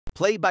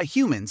played by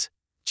humans,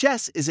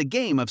 chess is a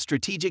game of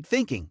strategic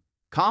thinking,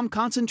 calm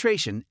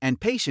concentration, and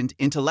patient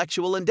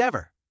intellectual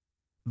endeavor.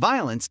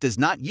 Violence does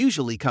not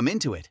usually come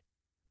into it.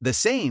 The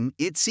same,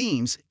 it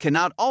seems,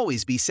 cannot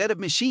always be said of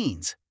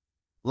machines.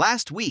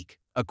 Last week,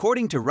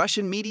 according to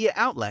Russian media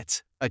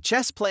outlets, a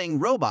chess-playing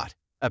robot,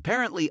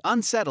 apparently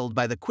unsettled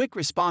by the quick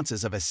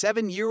responses of a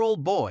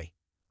 7-year-old boy,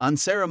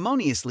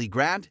 unceremoniously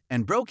grabbed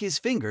and broke his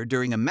finger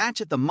during a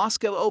match at the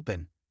Moscow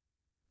Open.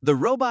 The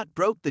robot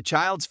broke the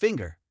child's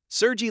finger,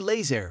 Sergei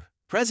Lazarev,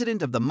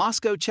 president of the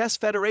Moscow Chess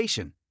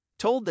Federation,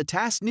 told the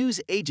TASS news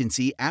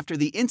agency after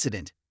the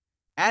incident,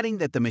 adding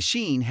that the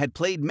machine had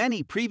played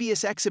many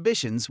previous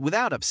exhibitions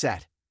without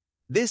upset.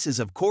 This is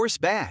of course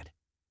bad.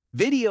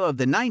 Video of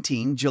the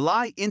 19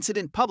 July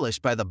incident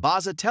published by the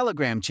Baza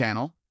Telegram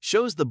channel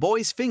shows the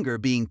boy's finger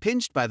being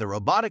pinched by the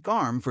robotic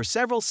arm for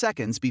several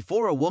seconds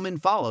before a woman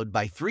followed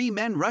by 3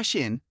 men rush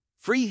in,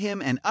 free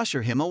him and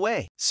usher him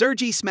away.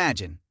 Sergei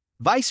Smagin,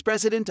 vice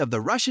president of the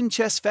Russian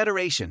Chess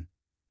Federation,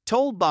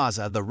 told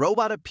Baza the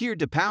robot appeared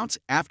to pounce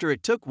after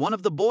it took one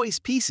of the boy's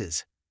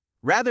pieces.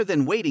 Rather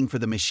than waiting for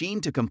the machine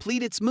to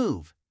complete its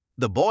move,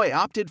 the boy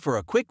opted for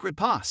a quick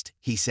riposte,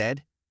 he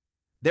said.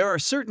 There are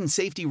certain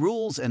safety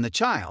rules and the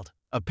child,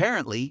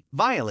 apparently,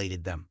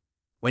 violated them.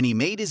 When he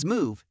made his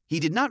move, he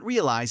did not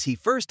realize he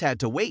first had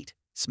to wait,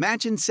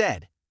 Smagin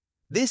said.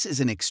 This is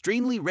an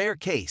extremely rare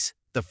case,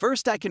 the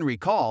first I can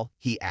recall,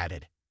 he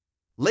added.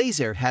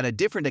 Lazarev had a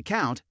different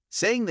account,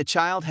 saying the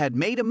child had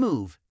made a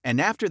move, and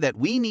after that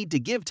we need to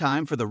give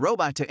time for the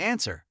robot to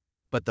answer.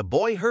 But the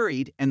boy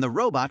hurried and the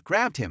robot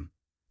grabbed him.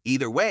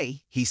 Either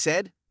way, he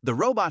said, the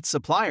robot's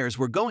suppliers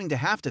were going to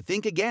have to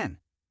think again.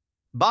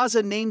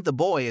 Baza named the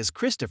boy as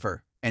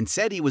Christopher and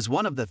said he was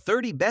one of the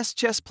 30 best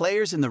chess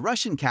players in the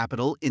Russian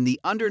capital in the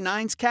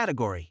under-9s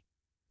category.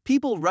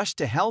 People rushed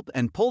to help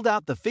and pulled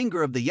out the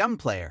finger of the young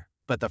player,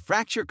 but the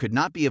fracture could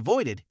not be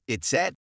avoided, it said.